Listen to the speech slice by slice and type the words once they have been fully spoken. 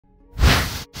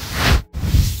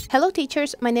Hello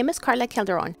teachers, my name is Carla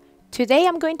Calderon. Today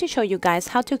I'm going to show you guys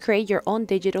how to create your own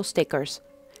digital stickers.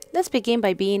 Let's begin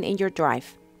by being in your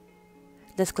Drive.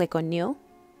 Let's click on New,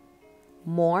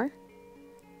 More,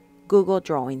 Google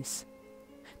Drawings.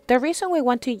 The reason we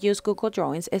want to use Google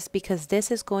Drawings is because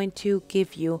this is going to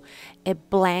give you a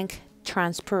blank,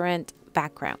 transparent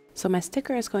background. So my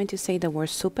sticker is going to say the word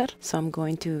super, so I'm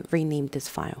going to rename this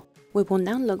file. We will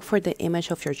now look for the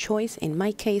image of your choice. In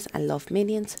my case, I love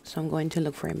minions, so I'm going to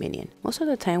look for a minion. Most of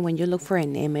the time when you look for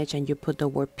an image and you put the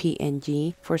word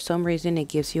PNG, for some reason it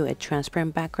gives you a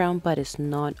transparent background, but it's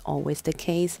not always the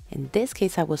case. In this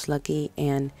case, I was lucky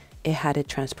and it had a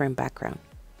transparent background.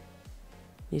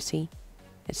 You see,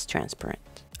 it's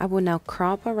transparent. I will now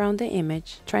crop around the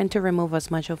image, trying to remove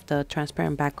as much of the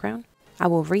transparent background. I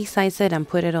will resize it and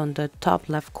put it on the top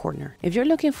left corner. If you're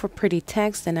looking for pretty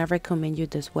text, then I recommend you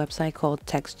this website called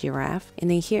Text Giraffe.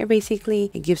 And in here, basically,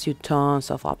 it gives you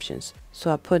tons of options.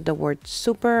 So I put the word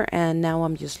super, and now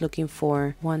I'm just looking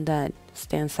for one that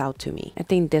stands out to me. I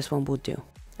think this one will do.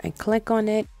 I click on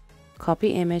it,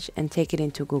 copy image, and take it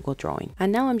into Google Drawing.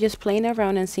 And now I'm just playing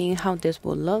around and seeing how this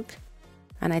will look.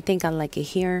 And I think I like it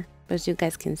here. As you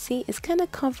guys can see, it's kind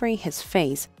of covering his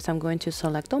face. So I'm going to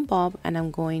select on Bob and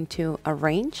I'm going to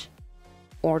arrange,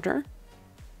 order,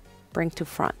 bring to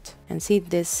front. And see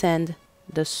this send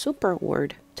the super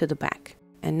word to the back.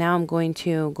 And now I'm going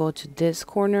to go to this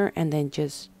corner and then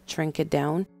just shrink it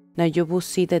down. Now you will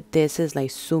see that this is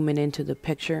like zooming into the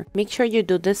picture. Make sure you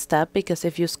do this step because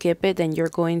if you skip it, then you're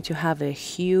going to have a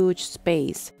huge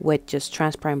space with just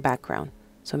transparent background.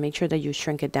 So make sure that you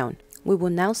shrink it down. We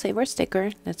will now save our sticker.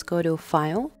 Let's go to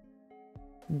File,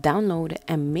 Download,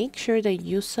 and make sure that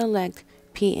you select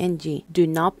PNG. Do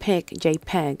not pick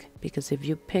JPEG because if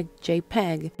you pick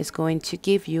JPEG, it's going to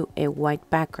give you a white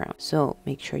background. So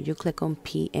make sure you click on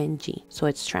PNG so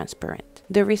it's transparent.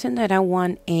 The reason that I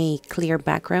want a clear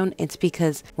background, it's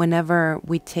because whenever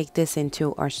we take this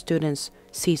into our students'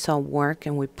 seesaw work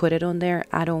and we put it on there,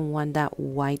 I don't want that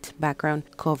white background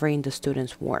covering the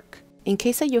students' work. In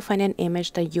case that you find an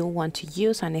image that you want to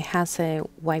use and it has a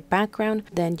white background,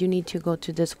 then you need to go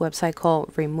to this website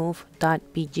called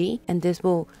remove.bg, and this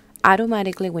will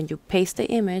automatically, when you paste the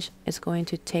image, it's going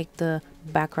to take the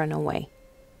background away.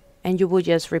 And you will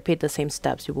just repeat the same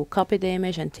steps. You will copy the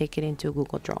image and take it into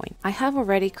Google Drawing. I have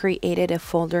already created a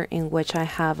folder in which I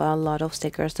have a lot of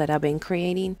stickers that I've been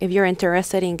creating. If you're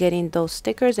interested in getting those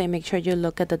stickers, then make sure you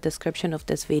look at the description of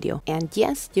this video. And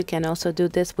yes, you can also do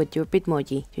this with your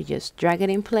Bitmoji. You just drag it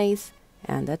in place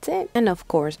and that's it. And of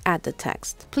course, add the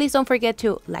text. Please don't forget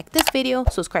to like this video,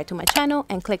 subscribe to my channel,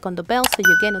 and click on the bell so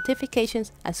you get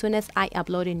notifications as soon as I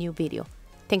upload a new video.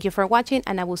 Thank you for watching,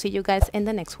 and I will see you guys in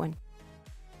the next one.